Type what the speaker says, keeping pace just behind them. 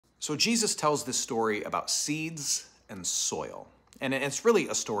So Jesus tells this story about seeds and soil. And it's really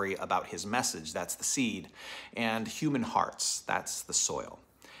a story about his message, that's the seed, and human hearts, that's the soil.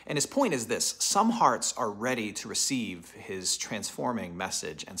 And his point is this: some hearts are ready to receive his transforming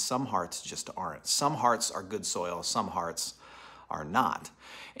message, and some hearts just aren't. Some hearts are good soil, some hearts are not.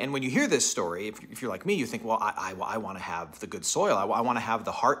 And when you hear this story, if you're like me, you think, well, I want to have the good soil. I want to have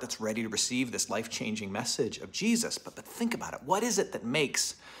the heart that's ready to receive this life-changing message of Jesus. But think about it. What is it that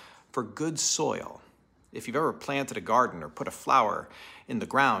makes for good soil? If you've ever planted a garden or put a flower in the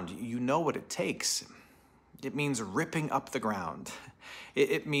ground, you know what it takes. It means ripping up the ground.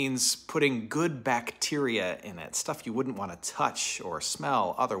 It means putting good bacteria in it, stuff you wouldn't want to touch or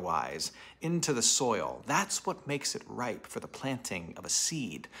smell otherwise, into the soil. That's what makes it ripe for the planting of a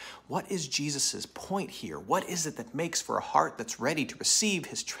seed. What is Jesus's point here? What is it that makes for a heart that's ready to receive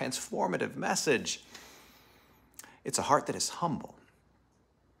his transformative message? It's a heart that is humble.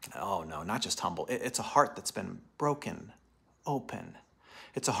 Oh no, not just humble. It's a heart that's been broken, open.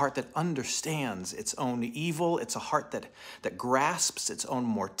 It's a heart that understands its own evil. It's a heart that grasps its own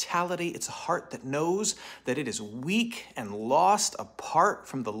mortality. It's a heart that knows that it is weak and lost apart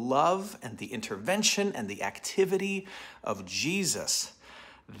from the love and the intervention and the activity of Jesus.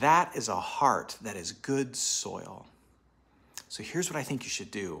 That is a heart that is good soil. So here's what I think you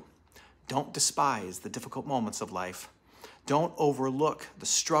should do. Don't despise the difficult moments of life. Don't overlook the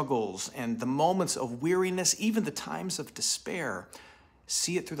struggles and the moments of weariness, even the times of despair.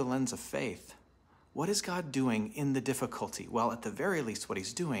 See it through the lens of faith. What is God doing in the difficulty? Well, at the very least, what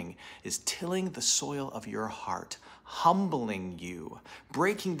he's doing is tilling the soil of your heart, humbling you,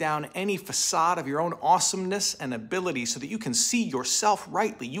 breaking down any facade of your own awesomeness and ability so that you can see yourself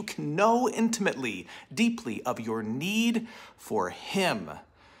rightly. You can know intimately, deeply of your need for him.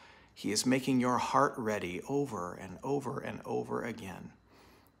 He is making your heart ready over and over and over again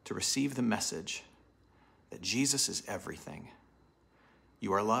to receive the message that Jesus is everything.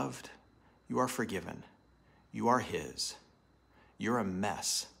 You are loved, you are forgiven, you are his. You're a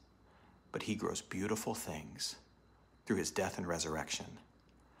mess, but he grows beautiful things through his death and resurrection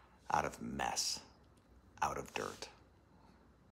out of mess, out of dirt.